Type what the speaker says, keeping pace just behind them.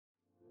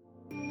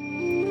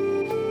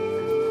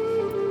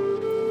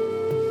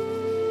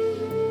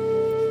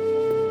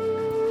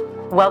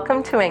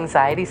Welcome to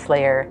Anxiety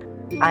Slayer.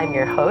 I'm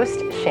your host,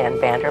 Shan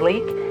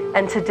Vanderleek,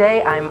 and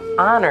today I'm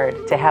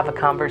honored to have a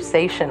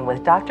conversation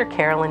with Dr.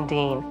 Carolyn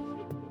Dean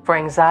for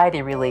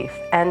anxiety relief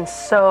and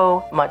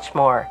so much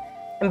more.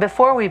 And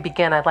before we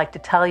begin, I'd like to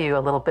tell you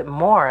a little bit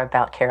more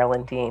about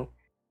Carolyn Dean.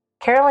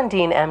 Carolyn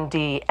Dean,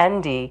 MD,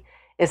 ND,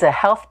 is a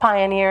health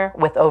pioneer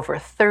with over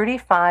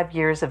 35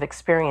 years of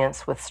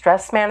experience with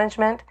stress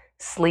management,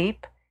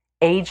 sleep,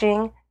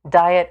 aging,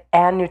 diet,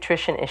 and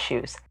nutrition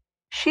issues.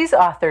 She's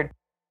authored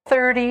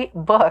 30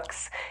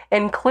 books,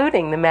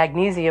 including The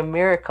Magnesium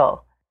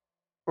Miracle.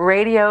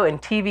 Radio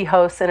and TV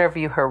hosts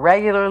interview her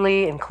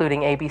regularly,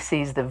 including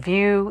ABC's The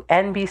View,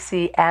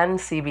 NBC, and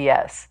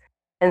CBS.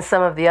 And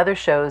some of the other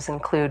shows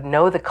include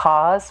Know the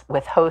Cause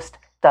with host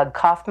Doug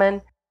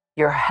Kaufman,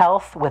 Your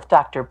Health with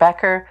Dr.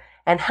 Becker,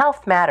 and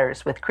Health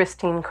Matters with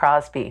Christine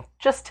Crosby,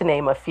 just to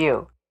name a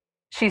few.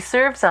 She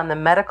serves on the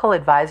Medical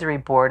Advisory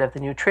Board of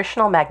the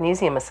Nutritional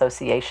Magnesium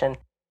Association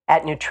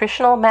at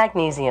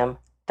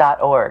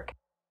nutritionalmagnesium.org.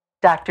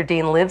 Dr.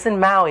 Dean lives in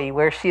Maui,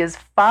 where she is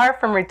far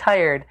from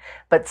retired,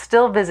 but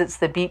still visits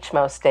the beach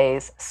most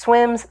days,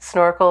 swims,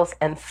 snorkels,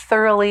 and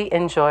thoroughly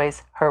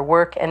enjoys her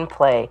work and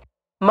play.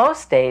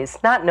 Most days,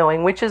 not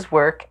knowing which is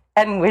work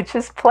and which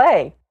is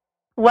play.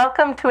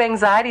 Welcome to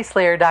Anxiety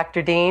Slayer,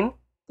 Dr. Dean.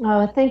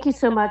 Oh, thank you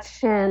so much,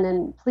 Shan,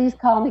 and please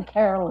call me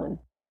Carolyn.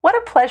 What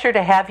a pleasure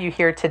to have you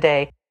here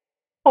today.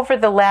 Over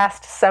the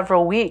last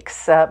several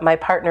weeks, my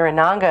partner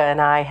Ananga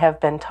and I have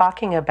been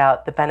talking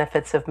about the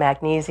benefits of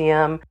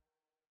magnesium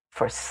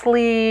for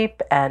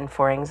sleep and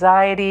for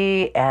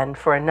anxiety and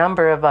for a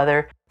number of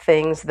other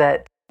things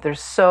that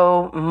there's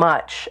so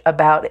much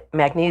about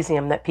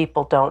magnesium that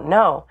people don't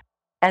know.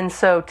 And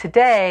so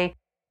today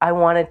I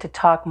wanted to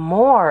talk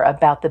more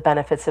about the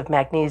benefits of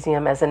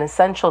magnesium as an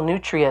essential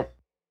nutrient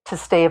to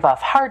stave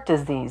off heart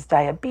disease,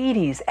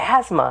 diabetes,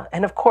 asthma,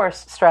 and of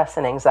course, stress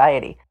and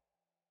anxiety.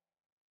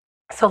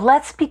 So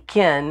let's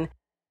begin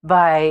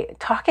by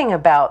talking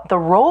about the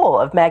role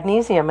of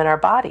magnesium in our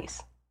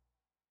bodies.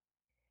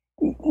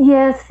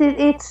 Yes,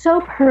 it's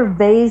so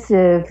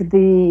pervasive,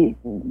 the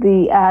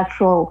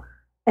actual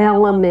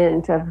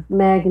element of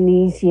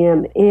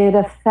magnesium. It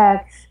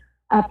affects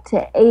up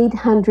to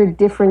 800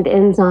 different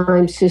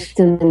enzyme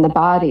systems in the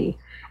body.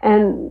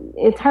 And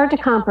it's hard to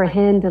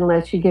comprehend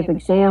unless you give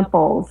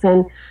examples.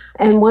 And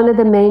one of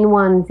the main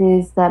ones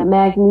is that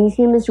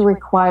magnesium is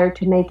required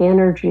to make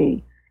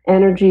energy.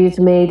 Energy is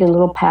made in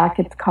little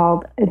packets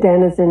called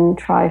adenosine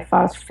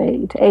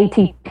triphosphate,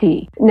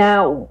 ATP.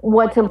 Now,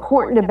 what's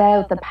important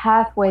about the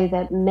pathway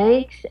that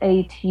makes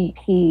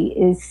ATP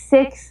is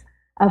 6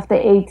 of the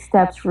 8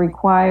 steps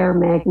require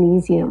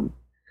magnesium.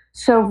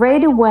 So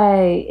right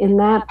away in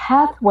that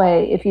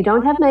pathway, if you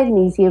don't have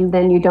magnesium,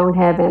 then you don't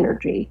have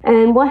energy.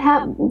 And what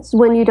happens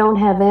when you don't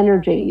have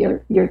energy?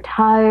 You're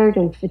tired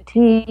and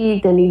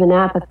fatigued and even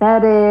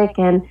apathetic.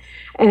 And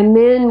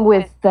then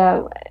with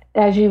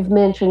as you've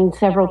mentioned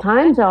several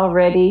times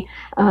already,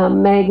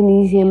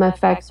 magnesium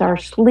affects our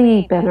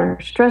sleep and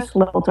our stress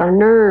levels, our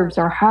nerves,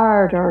 our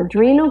heart, our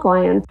adrenal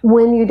glands.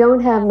 When you don't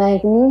have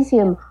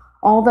magnesium,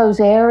 all those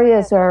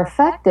areas are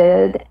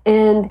affected,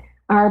 and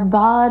our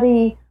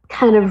body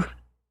kind of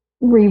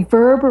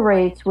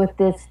reverberates with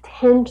this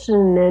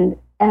tension,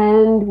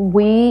 and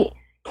we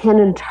can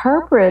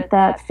interpret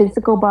that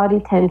physical body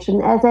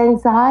tension as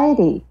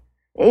anxiety.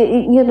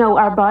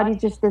 Our body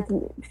just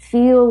doesn't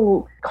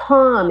feel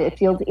calm. It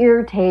feels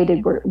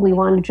irritated. We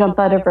want to jump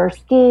out of our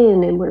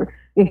skin, and we're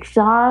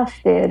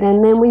exhausted.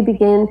 And then we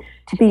begin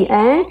to be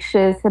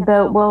anxious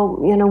about,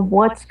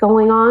 what's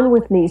going on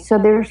with me? So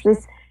there's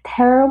this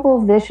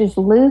terrible vicious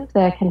loop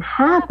that can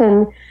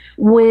happen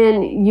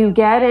when you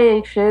get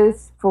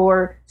anxious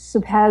for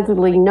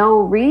supposedly no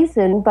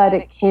reason, but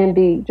it can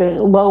be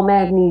just low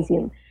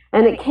magnesium.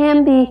 And it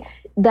can be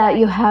that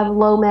you have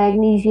low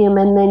magnesium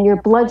and then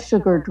your blood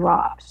sugar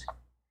drops.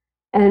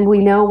 And we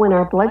know when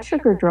our blood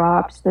sugar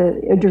drops,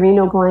 the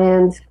adrenal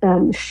glands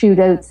shoot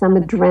out some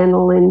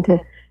adrenaline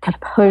to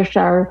push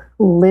our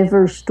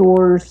liver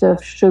stores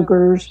of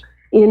sugars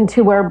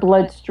into our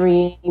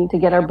bloodstream to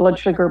get our blood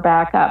sugar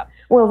back up.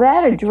 Well,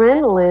 that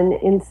adrenaline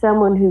in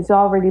someone who's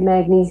already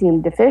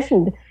magnesium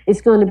deficient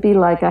is going to be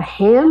like a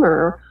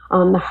hammer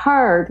on the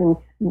heart and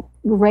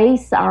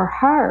race our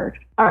heart.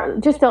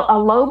 Just a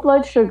low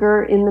blood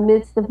sugar in the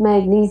midst of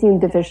magnesium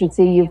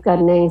deficiency, you've got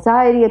an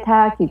anxiety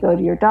attack, you go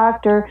to your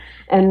doctor,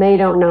 and they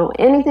don't know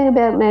anything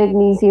about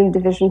magnesium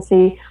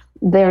deficiency.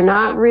 They're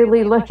not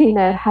really looking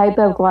at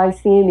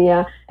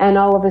hypoglycemia, and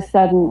all of a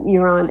sudden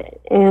you're on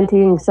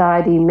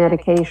anti-anxiety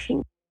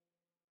medication.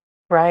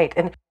 Right.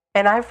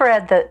 And I've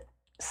read that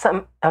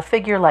a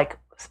figure like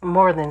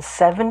more than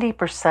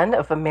 70%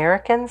 of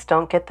Americans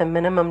don't get the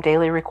minimum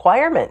daily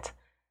requirement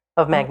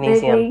of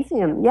magnesium.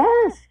 Magnesium,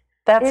 yes.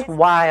 That's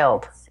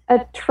wild. It's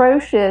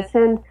atrocious.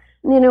 And,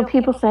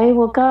 people say,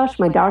 well, gosh,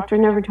 my doctor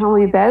never told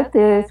me about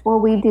this. Well,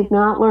 we did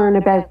not learn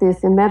about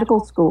this in medical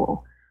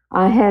school.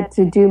 I had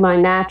to do my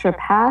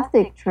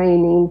naturopathic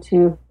training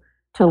to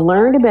to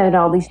learn about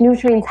all these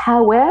nutrients.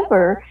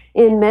 However,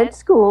 in med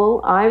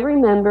school, I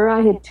remember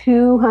I had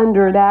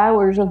 200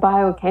 hours of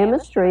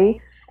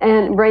biochemistry,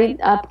 and right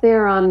up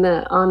there on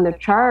the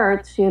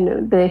charts,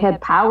 they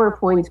had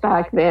PowerPoints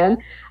back then.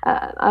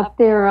 Up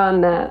there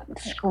on the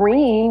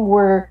screen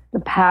were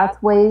the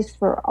pathways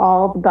for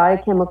all the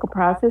biochemical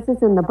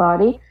processes in the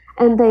body,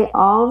 and they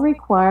all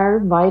require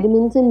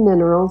vitamins and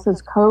minerals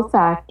as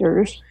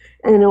cofactors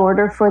in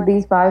order for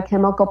these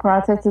biochemical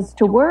processes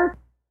to work.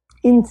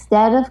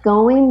 Instead of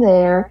going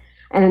there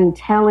and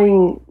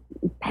telling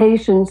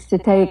patients to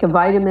take a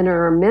vitamin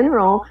or a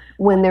mineral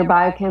when their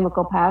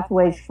biochemical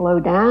pathways slow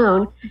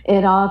down,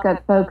 it all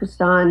got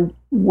focused on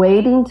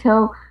waiting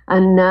till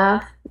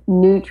enough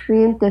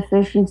nutrient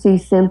deficiency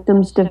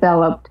symptoms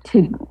developed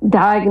to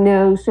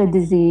diagnose a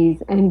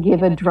disease and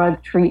give a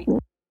drug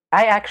treatment.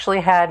 I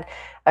actually had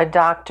a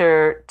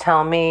doctor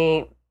tell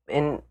me,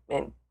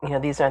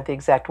 these aren't the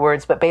exact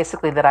words, but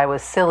basically that I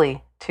was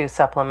silly to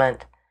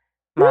supplement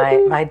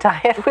my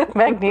diet with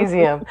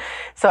magnesium.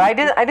 So I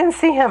didn't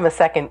see him a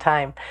second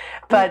time,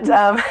 but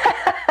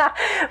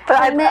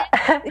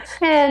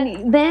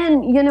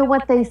then you know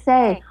what they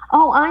say.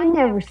 Oh, I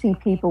never see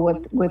people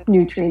with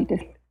nutrient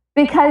deficiency,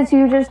 because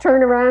you just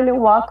turn around and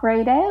walk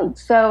right out.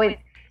 So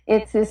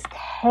it's this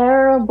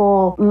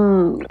terrible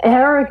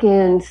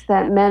arrogance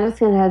that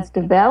medicine has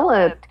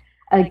developed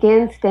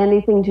against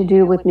anything to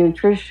do with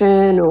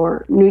nutrition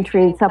or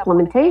nutrient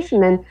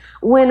supplementation. And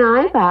when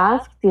I've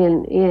asked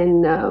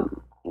in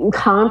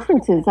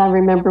conferences, I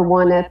remember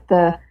one at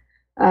the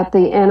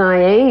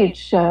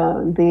NIH,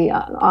 the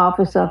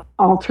Office of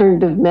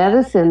Alternative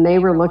Medicine, they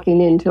were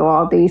looking into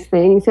all these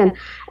things,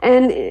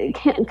 and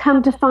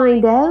come to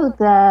find out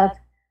that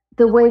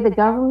the way the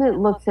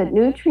government looks at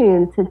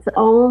nutrients, it's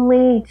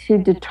only to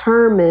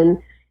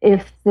determine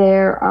if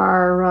there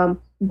are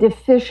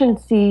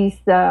deficiencies,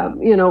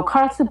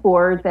 across the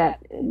board that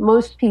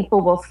most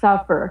people will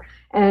suffer,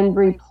 and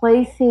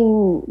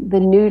replacing the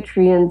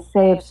nutrients,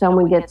 say if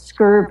someone gets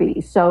scurvy.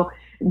 So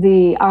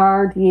the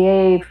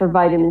RDA for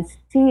vitamin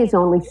C is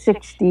only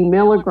 60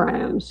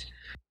 milligrams.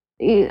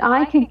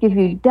 I could give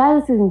you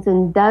dozens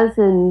and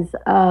dozens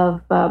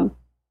of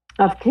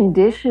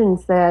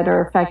conditions that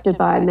are affected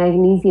by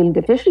magnesium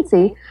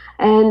deficiency,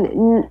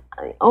 and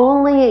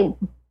only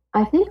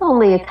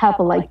a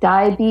couple, like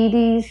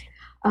diabetes.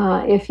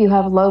 If you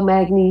have low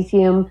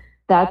magnesium,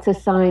 that's a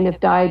sign of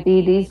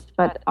diabetes,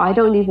 but I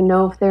don't even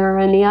know if there are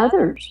any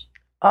others.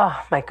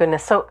 Oh, my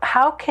goodness. So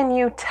how can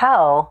you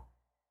tell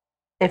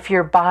if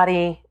your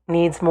body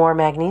needs more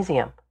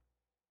magnesium?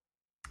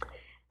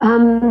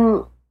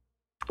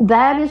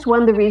 That is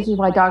one of the reasons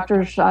why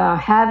doctors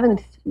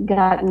haven't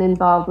gotten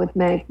involved with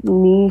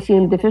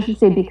magnesium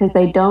deficiency, because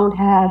they don't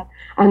have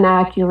an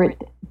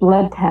accurate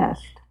blood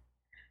test.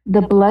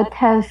 The blood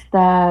test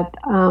that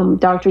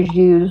doctors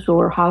use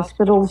or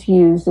hospitals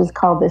use is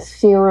called the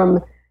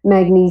serum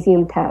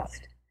magnesium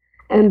test.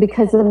 And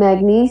because the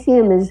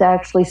magnesium is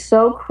actually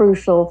so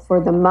crucial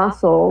for the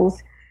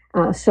muscles,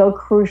 so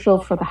crucial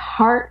for the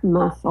heart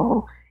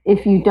muscle,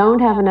 if you don't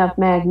have enough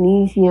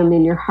magnesium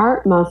in your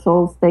heart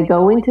muscles, they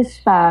go into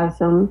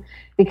spasm,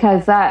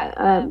 because that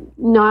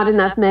not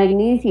enough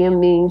magnesium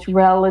means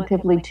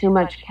relatively too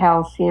much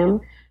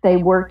calcium. They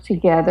work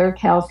together.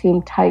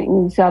 Calcium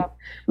tightens up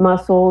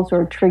muscles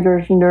or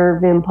triggers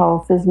nerve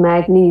impulses.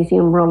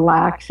 Magnesium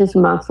relaxes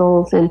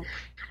muscles and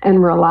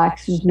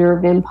relaxes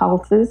nerve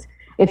impulses.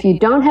 If you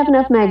don't have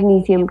enough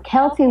magnesium,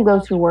 calcium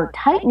goes to work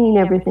tightening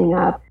everything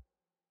up.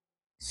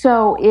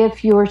 So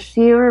if your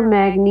serum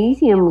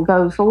magnesium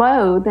goes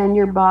low, then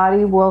your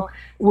body will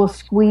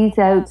squeeze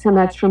out some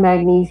extra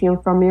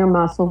magnesium from your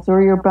muscles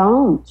or your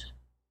bones.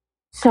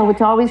 So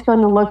it's always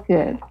going to look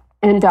good.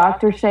 And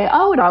doctors say,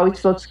 oh, it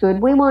always looks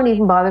good. We won't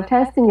even bother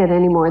testing it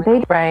anymore.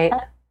 They right.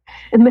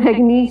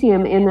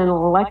 Magnesium in an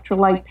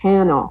electrolyte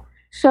panel.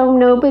 So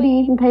nobody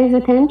even pays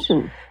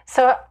attention.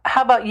 So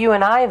how about you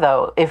and I,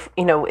 though? If,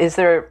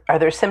 are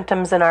there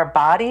symptoms in our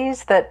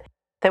bodies that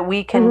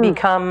we can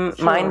become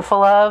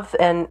mindful of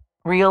and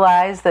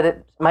realize that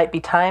it might be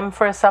time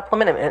for a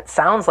supplement? I mean, it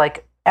sounds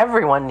like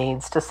everyone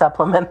needs to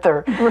supplement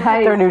their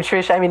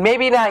nutrition. I mean,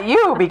 maybe not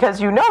you,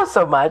 because you know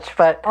so much,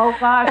 but... Oh,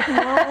 gosh,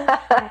 no.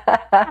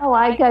 How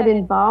I got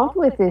involved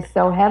with this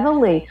so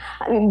heavily.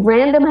 I mean,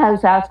 Random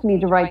House asked me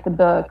to write the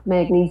book,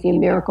 Magnesium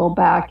Miracle,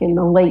 back in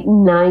the late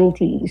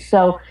 90s.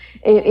 So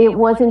it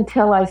wasn't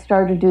until I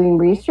started doing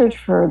research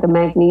for the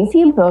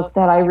magnesium book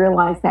that I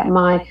realized that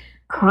my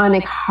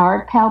chronic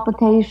heart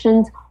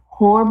palpitations,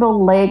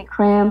 horrible leg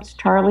cramps,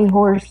 Charlie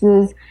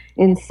horses,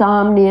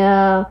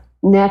 insomnia,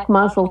 neck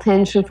muscle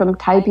tension from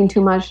typing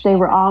too much, they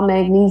were all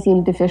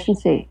magnesium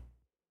deficiency.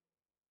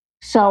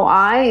 So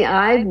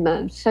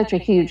I'm such a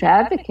huge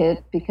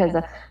advocate, because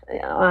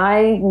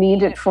I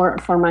need it for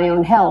my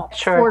own health.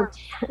 Sure.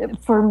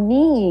 For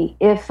me,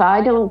 if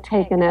I don't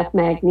take enough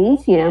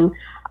magnesium,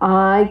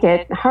 I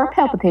get heart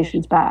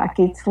palpitations back.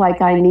 It's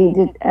like I need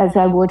it as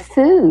I would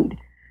food.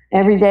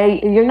 Every day,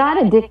 you're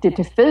not addicted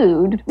to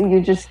food. You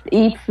just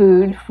eat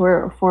food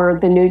for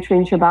the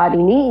nutrients your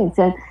body needs.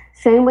 And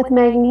same with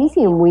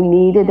magnesium. We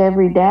need it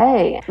every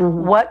day.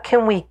 Mm-hmm. What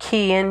can we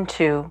key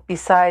into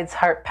besides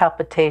heart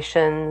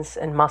palpitations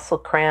and muscle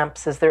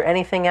cramps? Is there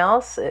anything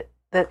else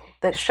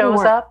that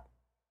shows up?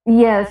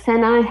 Yes,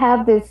 and I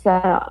have this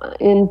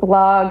in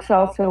blogs,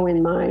 also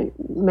in my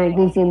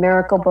Magnesium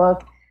Miracle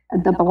book.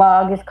 The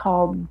blog is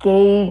called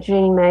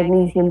Gauging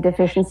Magnesium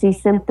Deficiency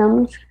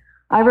Symptoms.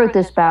 I wrote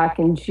this back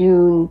in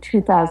June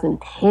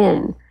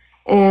 2010,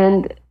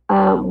 and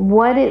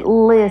what it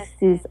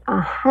lists is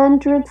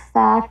 100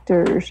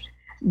 factors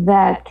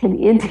that can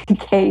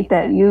indicate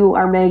that you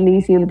are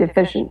magnesium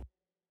deficient.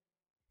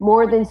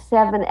 More than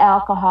 7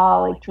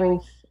 alcoholic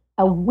drinks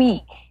a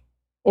week.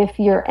 If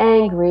you're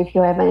angry, if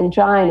you have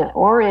angina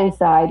or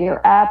anxiety or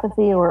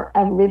apathy or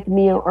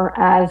arrhythmia or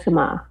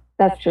asthma,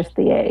 that's just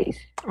the A's.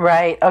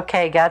 Right.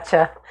 Okay.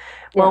 Gotcha.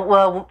 Yeah.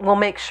 Well, we'll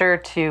make sure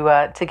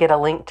to get a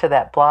link to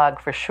that blog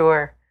for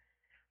sure.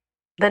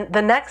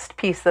 The next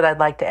piece that I'd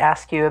like to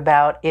ask you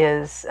about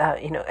is,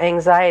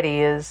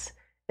 anxiety is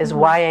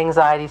why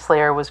Anxiety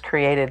Slayer was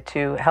created,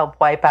 to help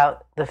wipe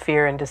out the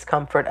fear and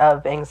discomfort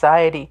of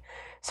anxiety.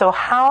 So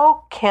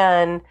how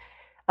can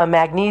a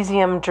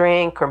magnesium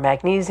drink or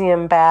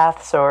magnesium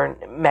baths or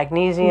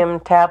magnesium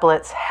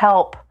tablets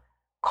help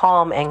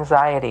calm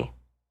anxiety?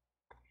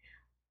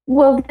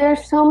 Well,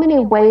 there's so many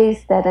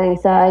ways that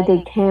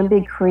anxiety can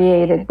be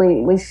created.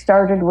 We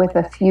started with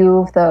a few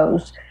of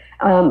those.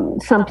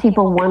 Some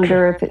people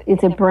wonder if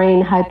it's a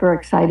brain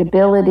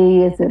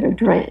hyperexcitability, is it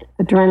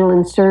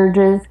adrenaline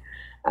surges?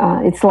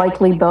 It's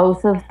likely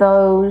both of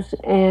those,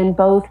 and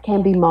both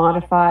can be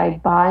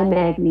modified by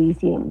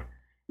magnesium.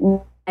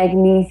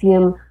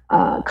 Magnesium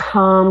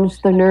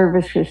calms the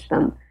nervous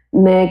system.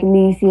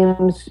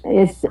 Magnesium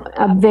is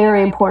a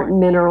very important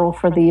mineral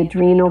for the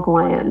adrenal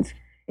glands.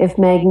 If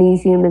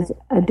magnesium is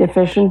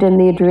deficient in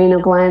the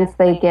adrenal glands,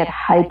 they get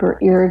hyper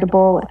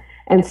irritable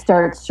and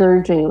start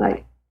surging.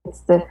 Like,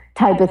 it's the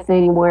type of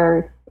thing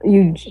where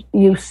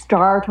you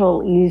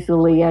startle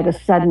easily at a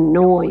sudden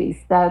noise.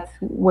 That's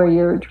where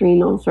your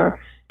adrenals are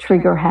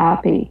trigger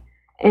happy.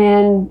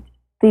 And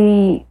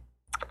the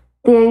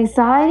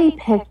anxiety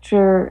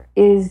picture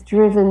is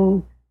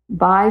driven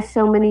by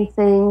so many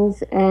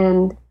things,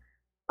 and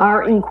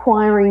our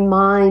inquiring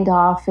mind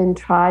often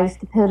tries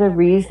to put a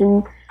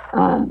reason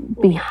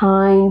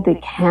behind the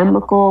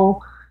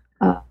chemical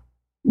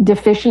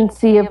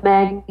deficiency of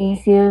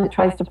magnesium. It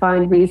tries to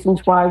find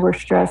reasons why we're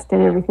stressed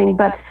and everything.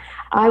 But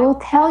I will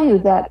tell you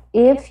that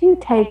if you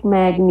take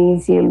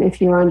magnesium, if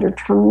you're under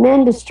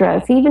tremendous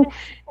stress, even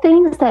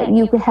things that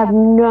you have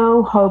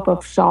no hope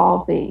of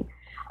solving,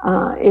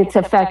 it's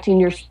affecting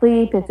your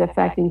sleep, it's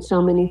affecting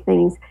so many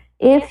things.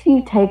 If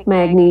you take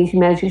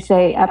magnesium, as you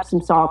say,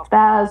 Epsom salt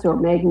baths or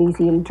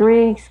magnesium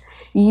drinks,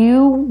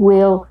 you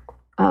will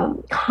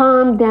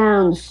calm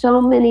down so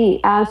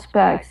many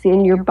aspects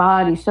in your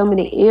body, so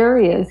many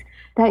areas,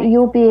 that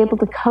you'll be able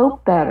to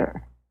cope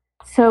better.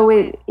 So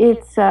it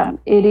is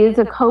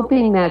a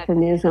coping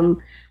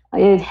mechanism.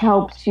 It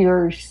helps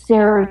your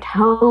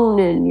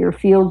serotonin, your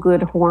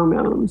feel-good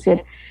hormones.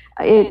 It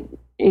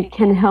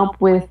can help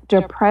with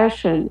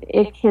depression.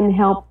 It can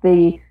help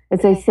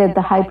as I said,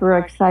 the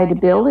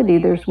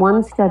hyperexcitability. There's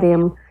one study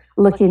I'm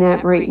looking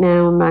at right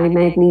now in my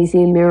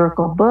Magnesium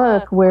Miracle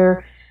book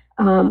where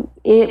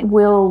it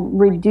will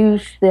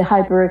reduce the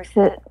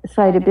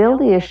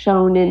hyperexcitability as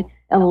shown in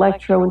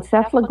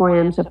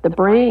electroencephalograms of the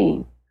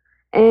brain.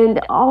 And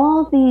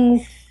all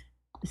these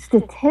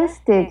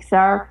statistics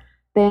are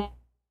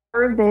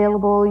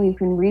available. You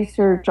can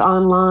research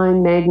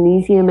online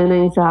magnesium and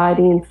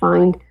anxiety and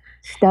find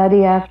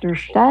study after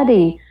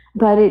study,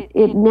 but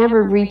it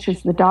never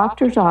reaches the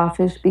doctor's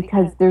office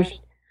because there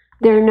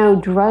are no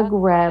drug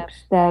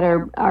reps that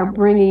are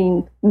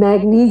bringing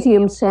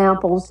magnesium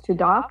samples to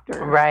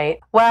doctors. Right.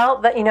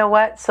 Well, you know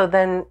what? So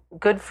then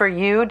good for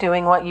you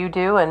doing what you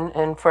do,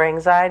 and for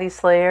Anxiety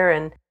Slayer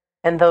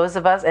and those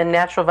of us and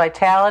Natural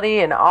Vitality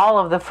and all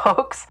of the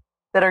folks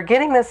that are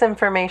getting this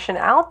information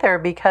out there,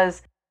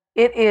 because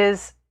it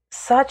is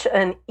such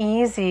an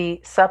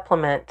easy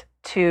supplement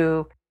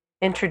to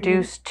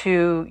introduce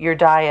to your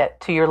diet,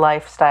 to your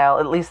lifestyle.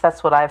 At least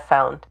that's what I've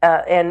found,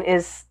 and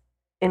is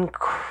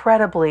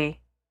incredibly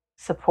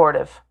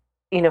supportive.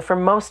 For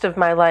most of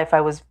my life,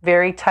 I was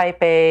very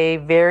type A,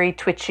 very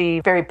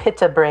twitchy, very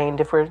pitta-brained,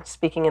 if we're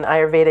speaking in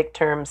Ayurvedic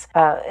terms.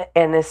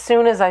 And as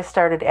soon as I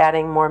started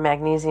adding more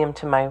magnesium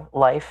to my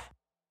life,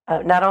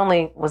 not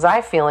only was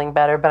I feeling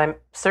better, but I'm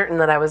certain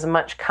that I was a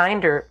much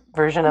kinder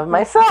version of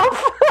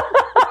myself.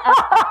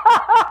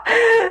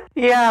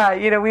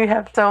 Yeah, we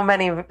have so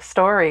many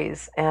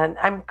stories. And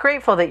I'm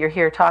grateful that you're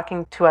here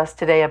talking to us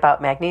today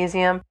about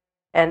magnesium.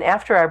 And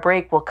after our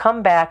break, we'll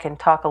come back and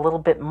talk a little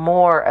bit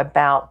more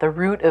about the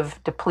root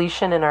of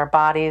depletion in our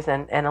bodies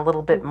and a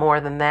little bit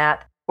more than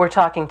that. We're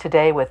talking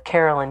today with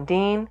Carolyn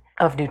Dean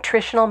of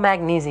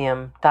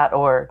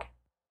nutritionalmagnesium.org.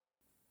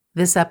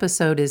 This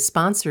episode is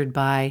sponsored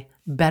by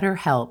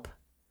BetterHelp.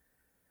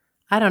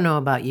 I don't know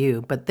about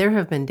you, but there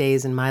have been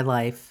days in my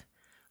life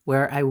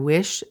where I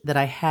wish that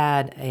I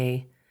had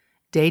a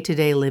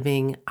day-to-day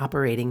living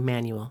operating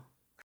manual.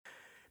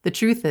 The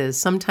truth is,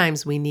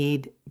 sometimes we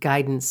need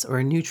guidance or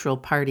a neutral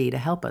party to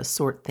help us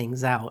sort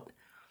things out.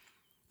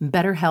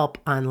 BetterHelp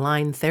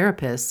online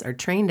therapists are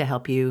trained to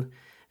help you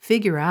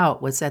figure out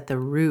what's at the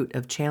root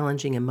of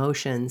challenging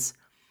emotions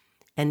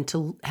and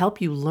to help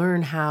you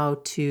learn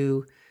how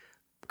to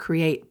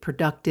create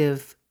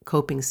productive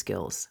coping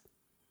skills.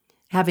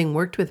 Having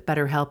worked with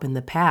BetterHelp in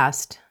the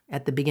past,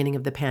 at the beginning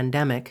of the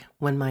pandemic,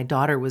 when my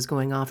daughter was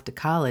going off to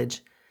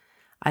college,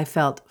 I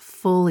felt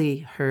fully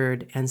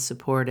heard and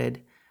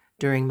supported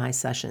during my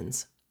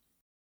sessions.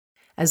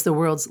 As the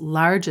world's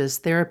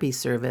largest therapy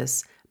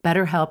service,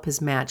 BetterHelp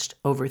has matched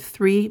over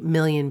 3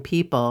 million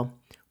people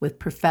with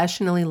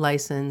professionally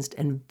licensed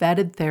and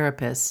vetted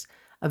therapists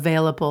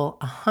available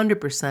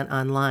 100%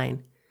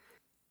 online.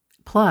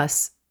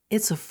 Plus,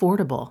 it's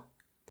affordable.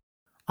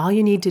 All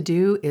you need to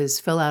do is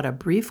fill out a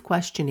brief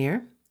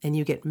questionnaire and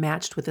you get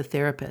matched with a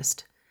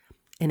therapist.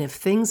 And if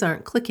things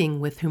aren't clicking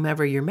with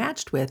whomever you're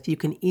matched with, you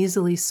can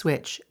easily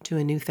switch to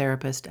a new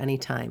therapist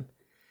anytime.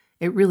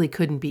 It really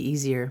couldn't be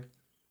easier.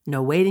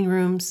 No waiting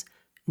rooms,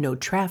 no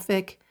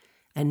traffic,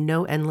 and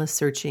no endless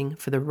searching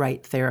for the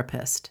right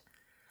therapist.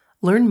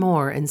 Learn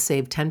more and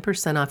save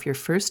 10% off your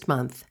first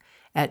month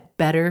at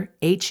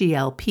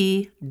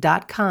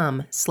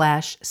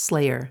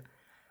betterhelp.com/slayer.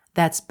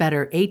 That's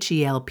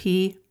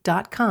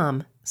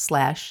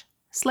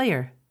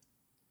betterhelp.com/slayer.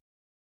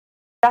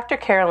 Dr.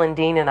 Carolyn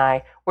Dean and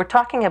I were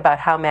talking about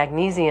how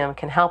magnesium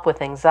can help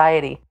with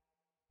anxiety.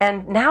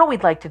 And now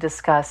we'd like to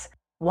discuss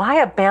why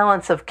a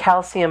balance of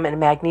calcium and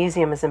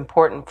magnesium is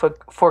important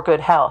for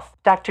good health.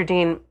 Dr.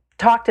 Dean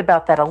talked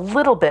about that a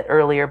little bit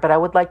earlier, but I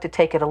would like to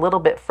take it a little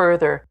bit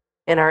further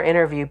in our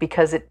interview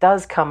because it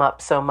does come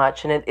up so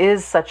much and it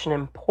is such an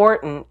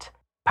important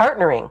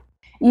partnering.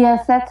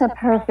 Yes, that's a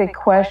perfect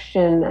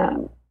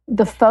question.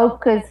 The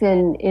focus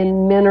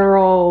in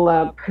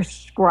mineral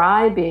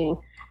prescribing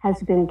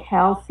has been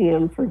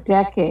calcium for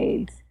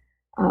decades.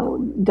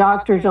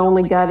 Doctors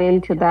only got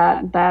into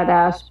that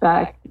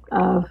aspect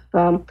of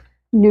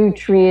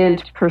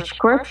nutrient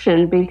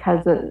prescription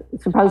because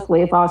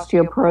supposedly of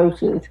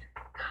osteoporosis.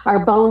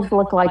 Our bones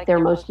look like they're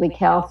mostly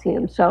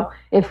calcium. So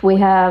if we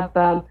have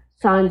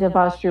signs of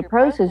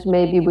osteoporosis,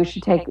 maybe we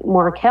should take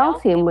more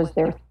calcium, was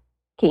their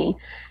thinking.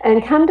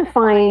 And come to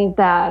find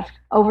that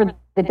over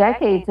the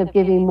decades of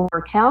giving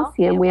more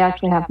calcium, we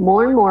actually have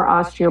more and more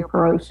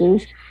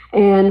osteoporosis.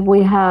 And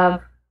we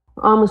have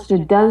almost a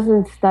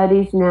dozen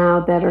studies now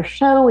that are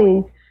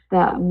showing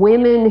that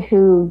women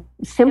who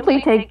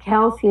simply take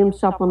calcium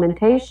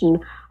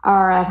supplementation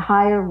are at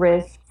higher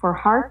risk for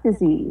heart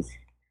disease.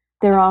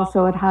 They're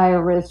also at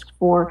higher risk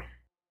for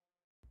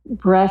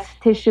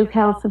breast tissue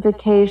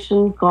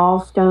calcification,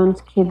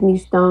 gallstones, kidney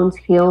stones,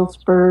 heel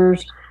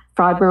spurs,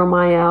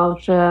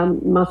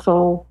 fibromyalgia,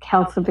 muscle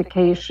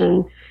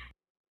calcification.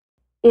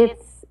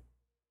 It's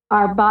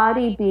our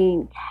body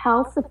being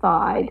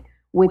calcified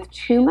with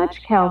too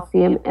much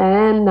calcium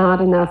and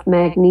not enough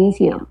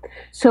magnesium.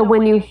 So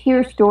when you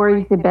hear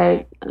stories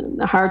about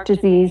heart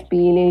disease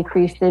being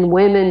increased in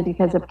women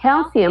because of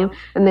calcium,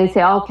 and they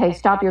say, okay,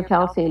 stop your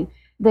calcium,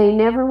 they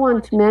never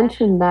want to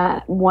mention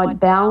that what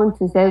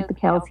balances out the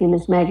calcium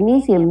is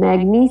magnesium.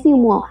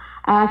 Magnesium will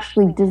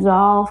actually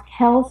dissolve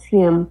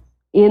calcium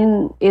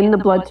in the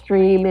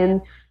bloodstream,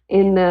 in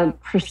the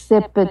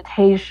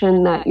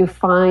precipitation that you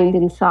find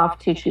in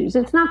soft tissues.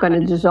 It's not going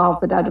to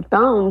dissolve it out of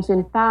bones.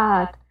 In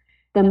fact,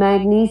 the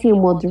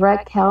magnesium will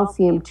direct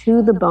calcium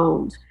to the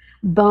bones.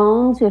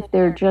 Bones, if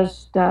they're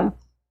just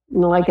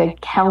like a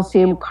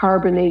calcium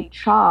carbonate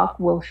chalk,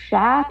 will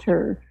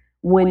shatter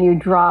when you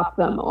drop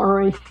them. Or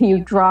if you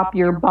drop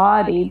your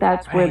body,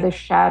 that's right, where the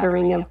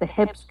shattering of the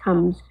hips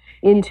comes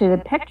into the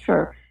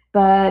picture.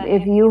 But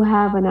if you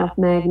have enough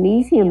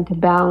magnesium to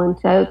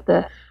balance out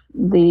the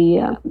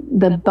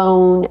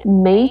bone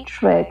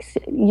matrix,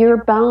 your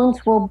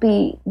bones will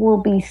be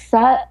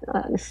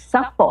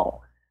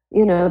supple.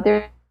 You know,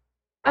 they're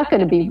not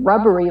going to be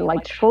rubbery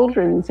like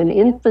children's and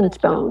infants'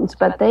 bones,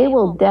 but they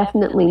will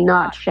definitely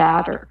not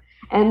shatter.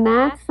 And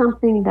that's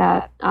something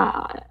that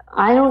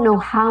I don't know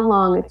how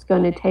long it's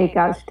going to take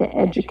us to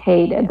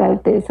educate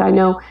about this. I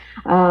know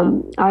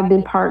I've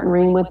been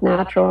partnering with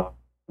Natural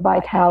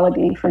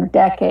Vitality for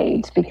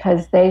decades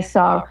because they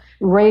saw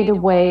right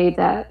away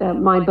that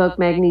my book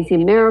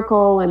Magnesium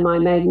Miracle and my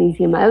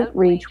magnesium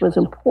outreach was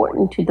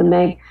important to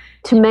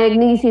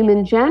magnesium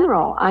in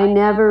general. I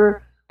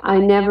never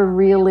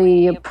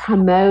really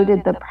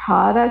promoted the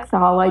products.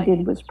 All I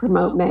did was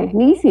promote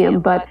magnesium,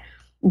 but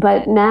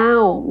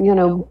now, you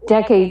know,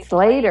 decades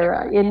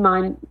later, in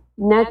my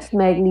next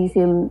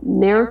Magnesium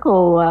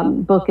Miracle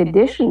book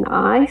edition,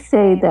 I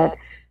say that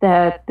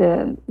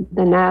the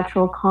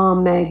natural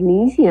calm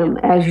magnesium,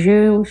 as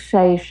you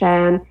say,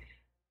 Shan,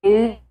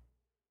 is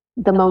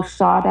the most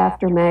sought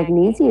after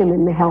magnesium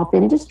in the health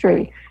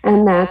industry.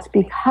 And that's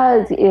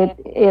because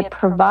it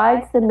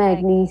provides the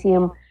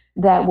magnesium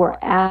that we're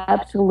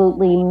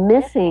absolutely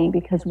missing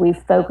because we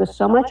focused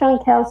so much on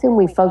calcium.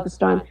 We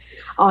focused on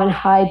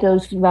high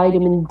dose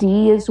vitamin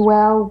D as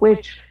well,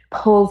 which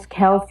pulls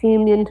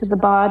calcium into the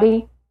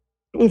body.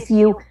 If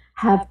you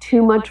have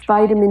too much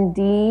vitamin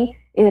D,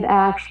 it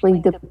actually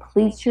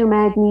depletes your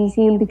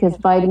magnesium because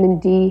vitamin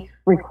D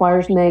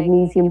requires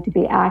magnesium to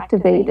be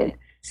activated.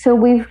 So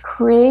we've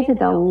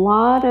created a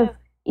lot of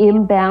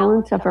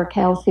imbalance of our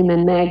calcium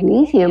and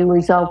magnesium,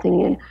 resulting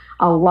in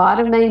a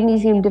lot of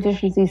magnesium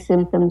deficiency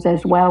symptoms,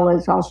 as well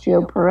as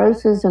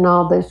osteoporosis and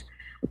all this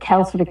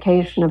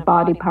calcification of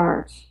body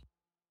parts.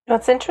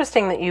 It's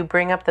interesting that you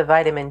bring up the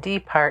vitamin D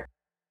part.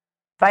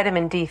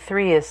 Vitamin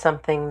D3 is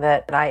something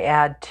that I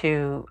add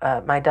to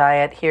my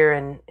diet here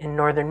in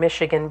northern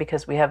Michigan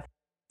because we have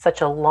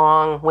such a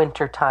long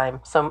winter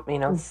time,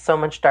 so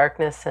much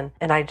darkness.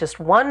 And I just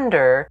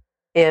wonder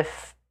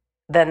if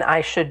then I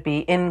should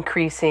be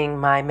increasing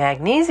my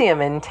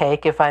magnesium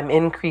intake if I'm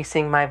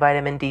increasing my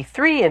vitamin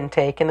D3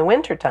 intake in the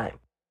wintertime.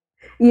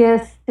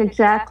 Yes,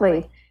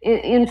 exactly.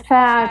 In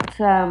fact,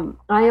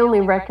 I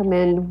only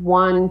recommend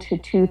 1 to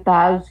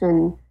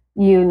 2,000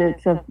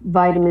 units of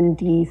vitamin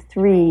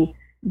D3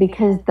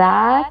 because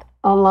that,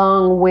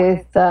 along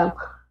with,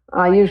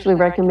 I usually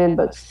recommend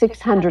about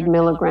 600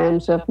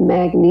 milligrams of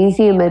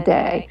magnesium a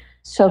day.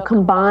 So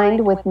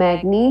combined with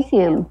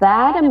magnesium,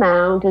 that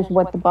amount is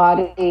what the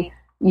body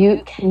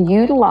you can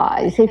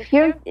utilize. If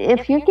you're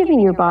giving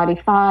your body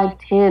 5,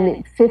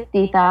 10,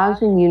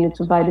 50,000 units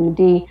of vitamin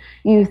D,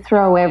 you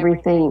throw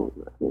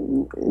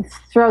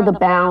the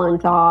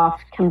balance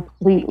off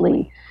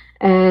completely.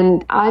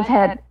 And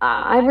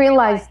I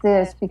realized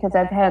this because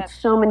I've had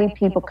so many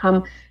people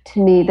come to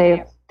me.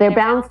 They're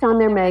balanced on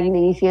their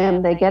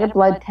magnesium. They get a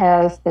blood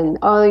test, and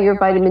your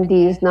vitamin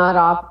D is not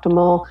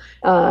optimal.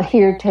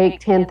 Here, take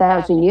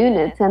 10,000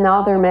 units, and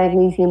all their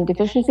magnesium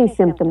deficiency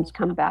symptoms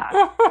come back.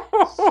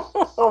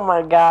 Oh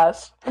my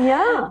gosh!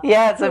 Yeah,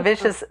 yeah, it's a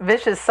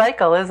vicious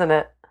cycle, isn't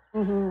it?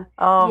 Mm-hmm.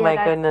 Oh my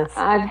goodness!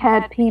 I've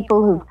had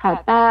people who've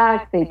cut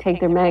back. They take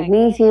their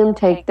magnesium,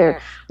 take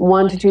their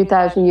 1 to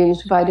 2,000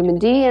 units of vitamin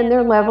D, and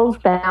their levels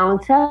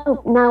balance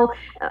out. Now,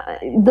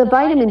 the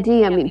vitamin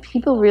D. I mean,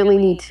 people really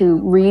need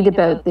to read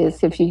about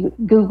this. If you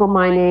Google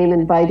my name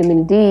and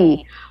vitamin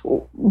D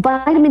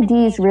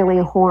is really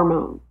a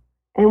hormone,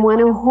 and when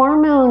a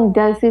hormone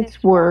does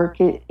its work,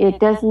 it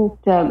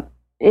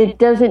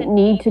doesn't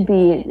need to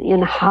be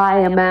in high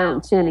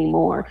amounts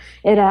anymore.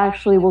 It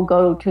actually will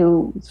go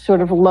to sort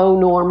of low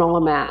normal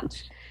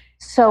amounts.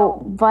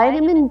 So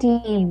vitamin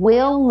D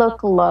will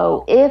look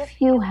low if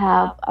you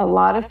have a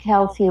lot of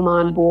calcium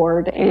on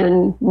board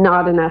and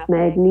not enough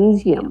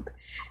magnesium.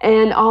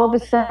 And all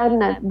of a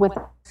sudden, with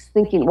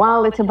thinking,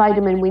 well, it's a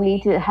vitamin, we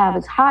need to have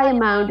as high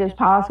amount as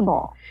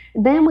possible.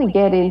 Then we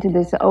get into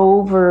this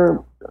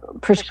over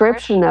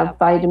prescription of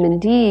vitamin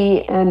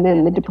D and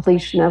then the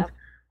depletion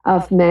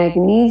of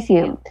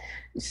magnesium.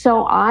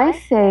 So I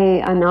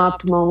say an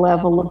optimal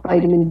level of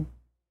vitamin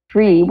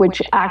D,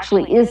 which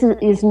actually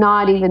is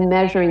not even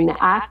measuring the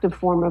active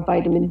form of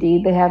vitamin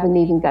D. They haven't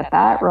even got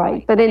that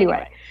right. But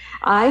anyway,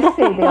 I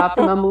say the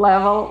optimum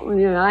level.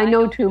 I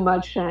know too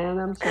much, Shannon.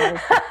 I'm sorry.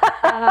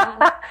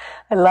 I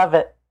love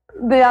it.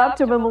 The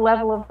optimum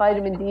level of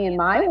vitamin D in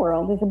my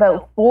world is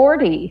about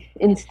 40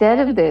 instead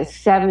of this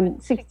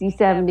 60,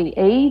 70,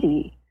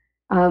 80.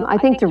 I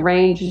think the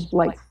range is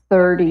like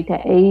 30 to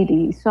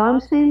 80. So I'm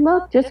saying,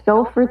 look, just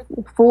go for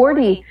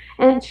 40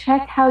 and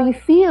check how you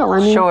feel. I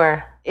mean,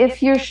 sure.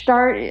 If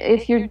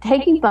you're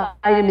taking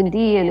vitamin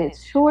D and it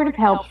sort of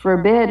helps for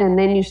a bit, and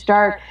then you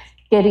start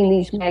getting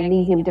these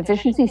magnesium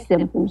deficiency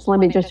symptoms, let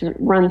me just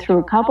run through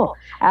a couple: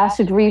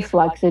 acid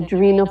reflux,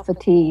 adrenal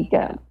fatigue,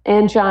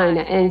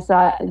 angina,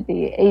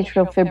 anxiety,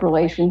 atrial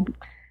fibrillation,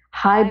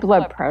 high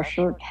blood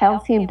pressure,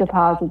 calcium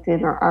deposits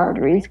in our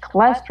arteries,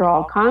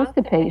 cholesterol,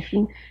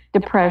 constipation,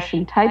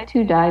 depression, type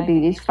 2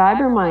 diabetes,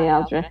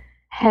 fibromyalgia,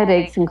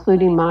 headaches,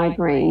 including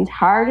migraines,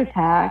 heart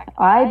attack,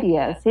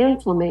 IBS,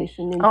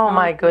 inflammation. Oh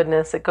my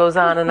goodness, it goes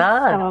on and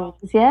on.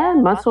 Yeah,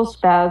 muscle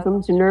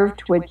spasms, nerve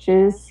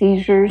twitches,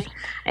 seizures,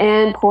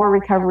 and poor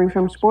recovery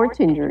from sports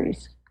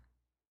injuries.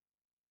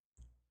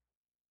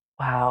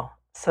 Wow.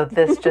 So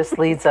this just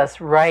leads us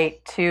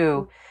right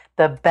to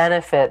the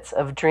benefits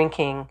of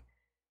drinking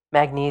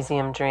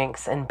magnesium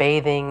drinks and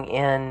bathing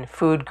in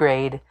food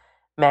grade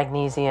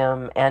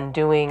magnesium and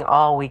doing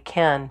all we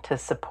can to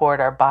support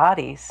our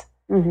bodies.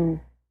 Mm-hmm.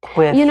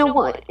 You know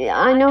what?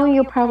 I know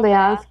you'll probably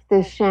ask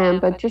this, Shan,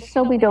 but just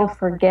so we don't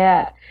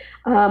forget,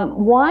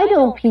 why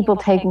don't people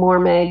take more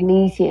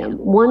magnesium?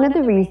 One of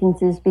the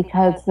reasons is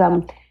because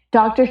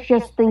doctors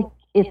just think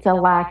it's a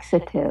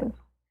laxative.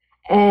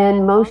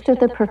 And most of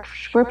the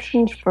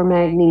prescriptions for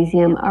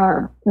magnesium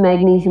are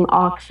magnesium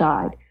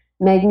oxide.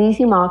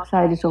 Magnesium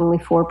oxide is only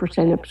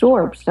 4%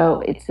 absorbed,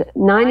 so it's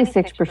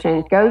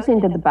 96% goes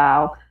into the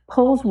bowel,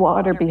 pulls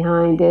water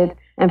behind it,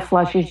 and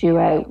flushes you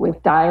out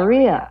with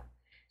diarrhea.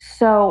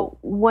 So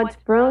what's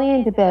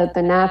brilliant about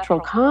the natural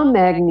calm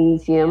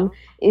magnesium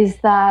is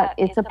that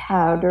it's a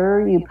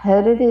powder, you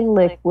put it in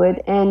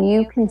liquid, and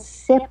you can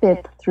sip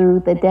it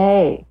through the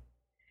day.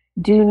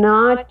 Do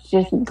not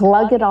just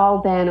glug it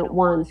all down at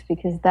once,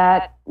 because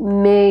that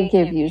may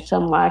give you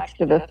some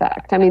laxative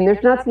effect. I mean,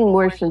 there's nothing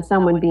worse than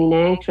someone being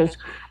anxious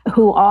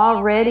who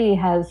already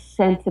has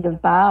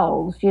sensitive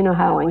bowels. You know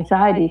how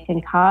anxiety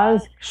can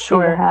cause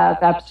you to have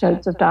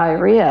episodes of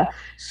diarrhea.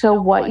 So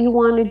what you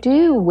want to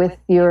do with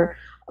your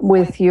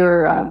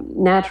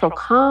natural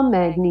calm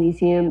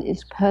magnesium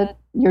is put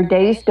your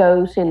day's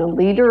dose in a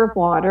liter of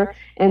water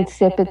and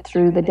sip it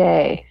through the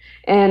day.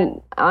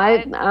 And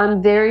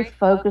I'm very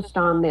focused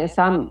on this.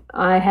 I'm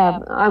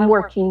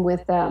working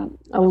with a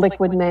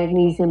liquid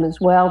magnesium as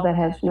well that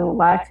has no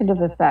laxative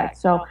effect.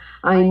 So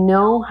I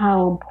know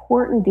how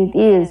important it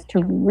is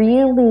to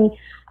really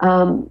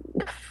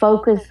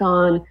focus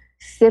on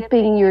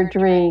sipping your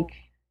drink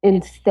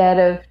instead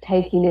of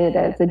taking it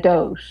as a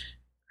dose.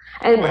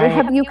 And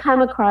have you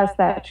come across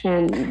that,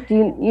 Shan?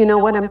 Do you know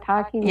what I'm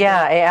talking about?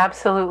 Yeah, I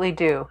absolutely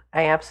do.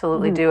 I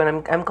absolutely do.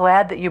 And I'm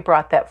glad that you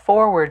brought that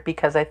forward,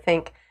 because I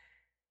think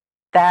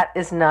that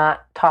is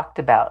not talked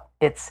about.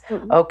 It's,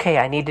 okay,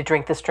 I need to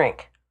drink this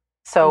drink.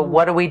 So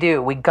what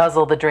do? We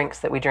guzzle the drinks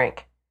that we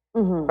drink,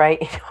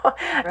 right?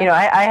 You know,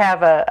 I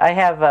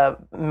have a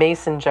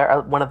mason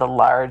jar, one of the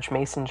large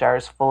mason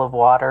jars full of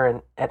water,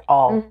 and at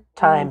all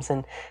times,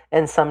 and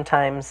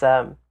sometimes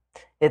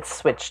it's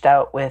switched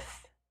out with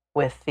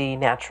the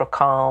natural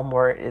calm,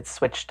 or it's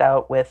switched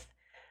out with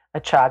a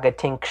chaga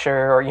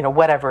tincture, or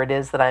whatever it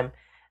is that I'm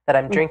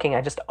drinking.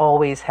 I just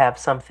always have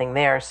something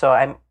there. So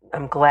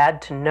I'm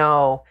glad to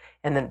know,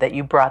 and that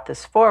you brought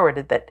this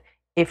forward, that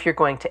if you're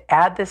going to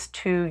add this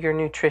to your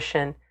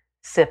nutrition,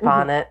 sip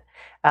on it.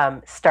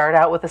 Start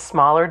out with a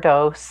smaller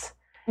dose,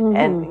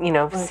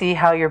 and see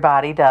how your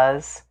body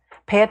does.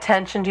 Pay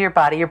attention to your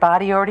body. Your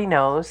body already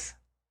knows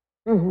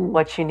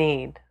what you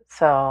need.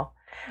 So,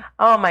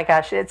 oh my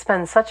gosh, it's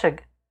been such a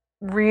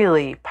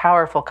really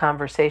powerful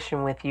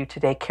conversation with you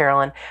today,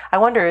 Carolyn. I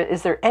wonder,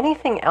 is there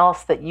anything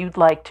else that you'd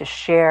like to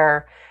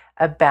share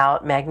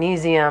about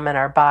magnesium and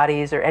our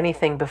bodies, or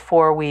anything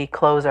before we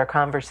close our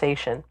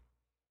conversation?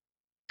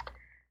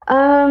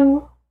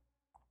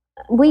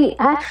 We've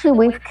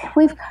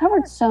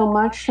covered so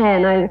much,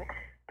 Shan. I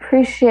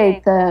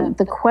appreciate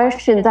the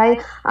questions. I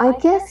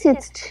guess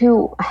it's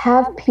to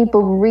have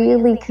people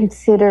really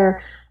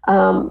consider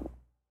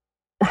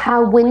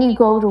how, when you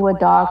go to a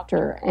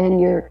doctor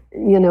and you're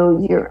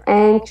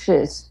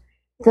anxious,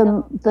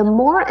 the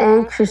more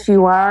anxious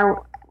you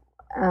are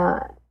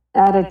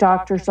at a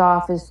doctor's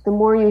office, the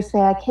more you say,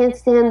 I can't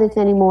stand this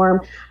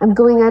anymore. I'm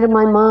going out of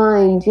my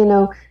mind.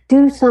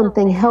 Do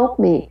something, help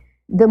me.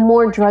 The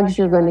more drugs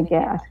you're going to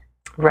get.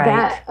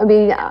 Right.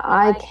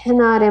 I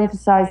cannot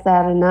emphasize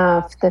that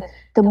enough.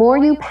 The more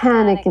you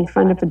panic in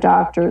front of a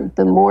doctor,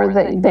 the more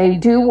that they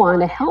do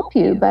want to help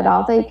you, but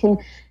all they can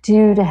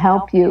do to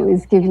help you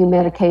is give you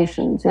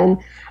medications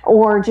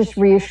or just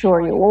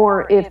reassure you.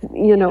 Or if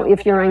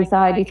your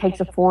anxiety takes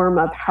a form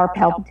of heart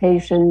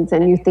palpitations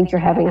and you think you're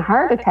having a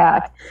heart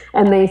attack,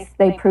 and they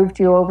prove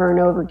to you over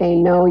and over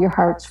again, no, your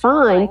heart's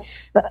fine,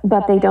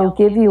 but they don't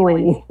give you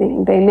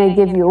anything. They may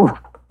give you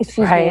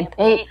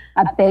a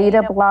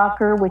beta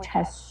blocker, which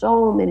has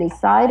so many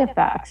side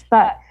effects.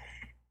 But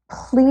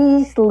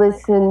please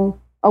listen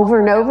over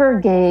and over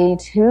again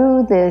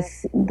to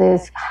this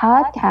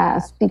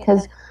podcast,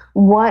 because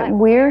what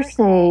we're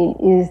saying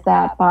is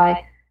that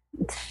by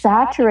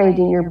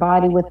saturating your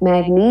body with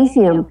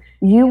magnesium,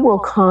 you will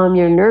calm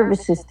your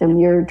nervous system,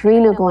 your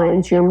adrenal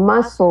glands, your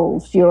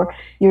muscles, your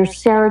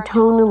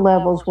serotonin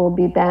levels will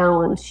be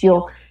balanced.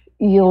 You'll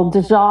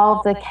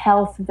dissolve the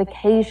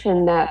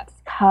calcification that's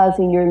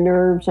causing your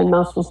nerves and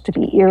muscles to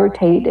be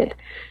irritated.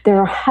 There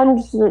are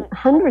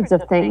hundreds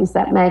of things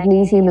that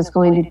magnesium is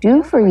going to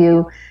do for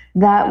you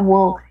that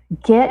will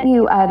get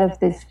you out of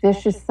this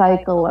vicious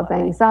cycle of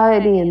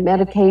anxiety and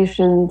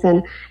medications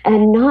and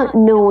not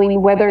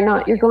knowing whether or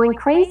not you're going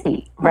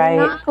crazy. Right.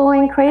 You're not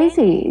going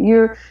crazy.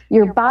 Your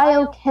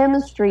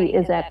biochemistry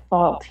is at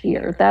fault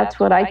here.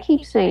 That's what I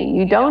keep saying.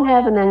 You don't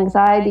have an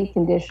anxiety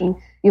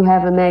condition. You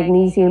have a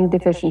magnesium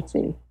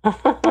deficiency.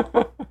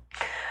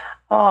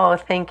 Oh,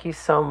 thank you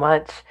so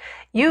much.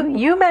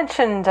 You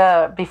mentioned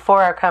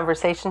before our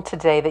conversation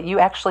today that you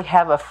actually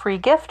have a free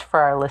gift for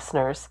our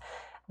listeners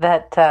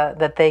that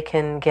they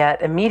can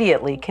get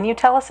immediately. Can you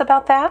tell us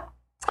about that?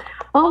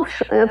 Oh,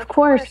 of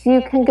course.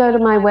 You can go to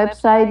my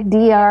website,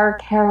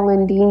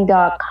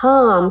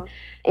 drcarolyndean.com,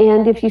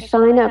 and if you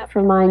sign up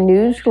for my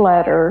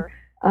newsletter,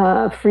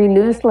 free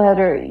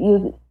newsletter,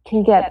 you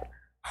can get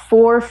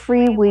 4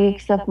 free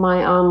weeks of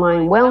my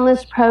online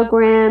wellness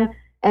program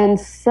and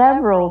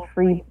several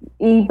free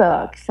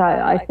ebooks.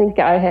 I think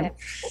I have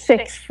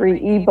 6 free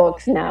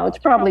ebooks now. It's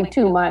probably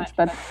too much,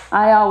 but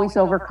I always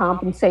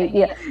overcompensate.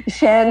 Yeah,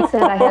 Shan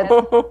said I had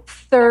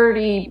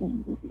 30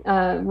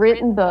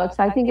 written books.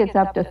 I think it's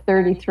up to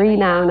 33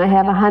 now, and I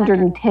have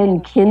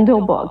 110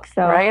 Kindle books.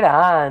 So right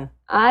on.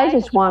 I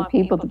just want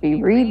people to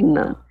be reading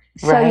them.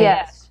 So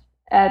yes,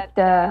 at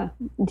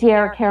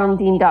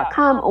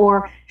drcarolyndean.com,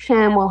 or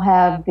Shan will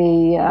have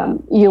the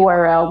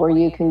URL where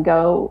you can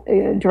go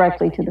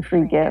directly to the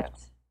free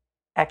gifts.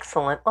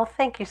 Excellent. Well,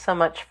 thank you so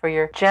much for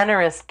your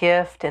generous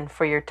gift and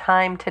for your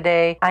time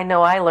today. I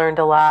know I learned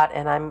a lot,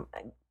 and I'm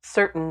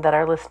certain that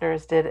our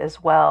listeners did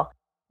as well.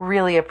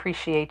 Really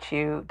appreciate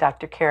you,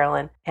 Dr.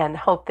 Carolyn, and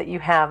hope that you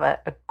have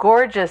a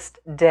gorgeous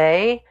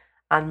day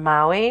on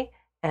Maui.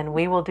 And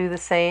we will do the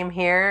same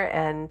here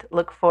and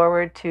look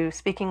forward to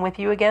speaking with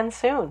you again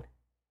soon.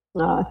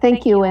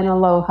 Thank you and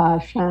aloha,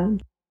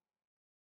 Shan.